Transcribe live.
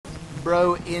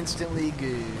Bro, instantly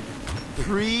gooed.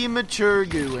 Premature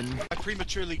gooing. I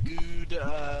prematurely gooed,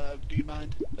 do you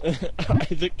mind?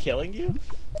 Is it killing you?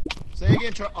 Say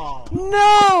again, oh.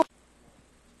 No!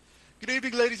 Good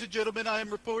evening, ladies and gentlemen. I am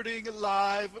reporting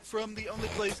live from the only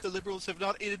place the liberals have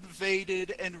not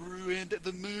invaded and ruined,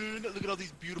 the moon. Look at all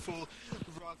these beautiful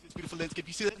rocks, this beautiful landscape.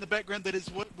 You see that in the background? That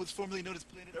is what was formerly known as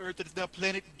planet Earth. That is now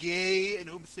planet gay and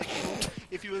homosexual.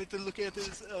 If you wanted to look at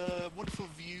this wonderful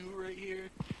view right here.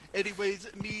 Anyways,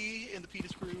 me and the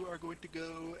penis crew are going to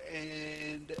go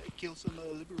and kill some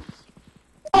liberals.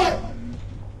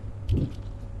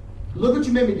 Look what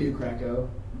you made me do, Krakow.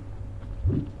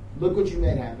 Look what you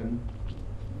made happen.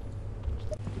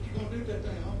 What you gonna do that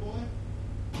thing, homeboy?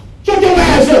 Shut your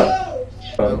ass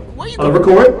up! On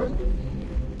record?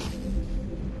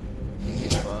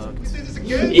 Can we say this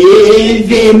again?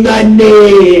 Easy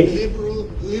money!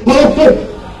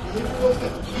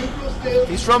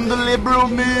 He's from the liberal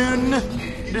moon.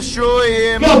 Destroy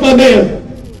him. Got my man!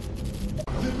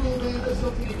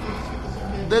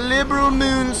 The liberal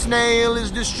moon snail is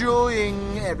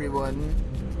destroying everyone.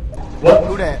 What?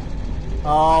 Who that?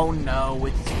 Oh no,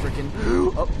 it's freaking.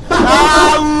 Oh.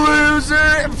 Ah,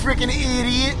 loser! Freaking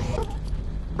idiot!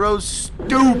 Bro,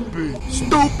 stupid!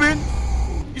 Stupid!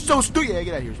 You're so stupid! Yeah,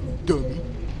 get out of here, dummy.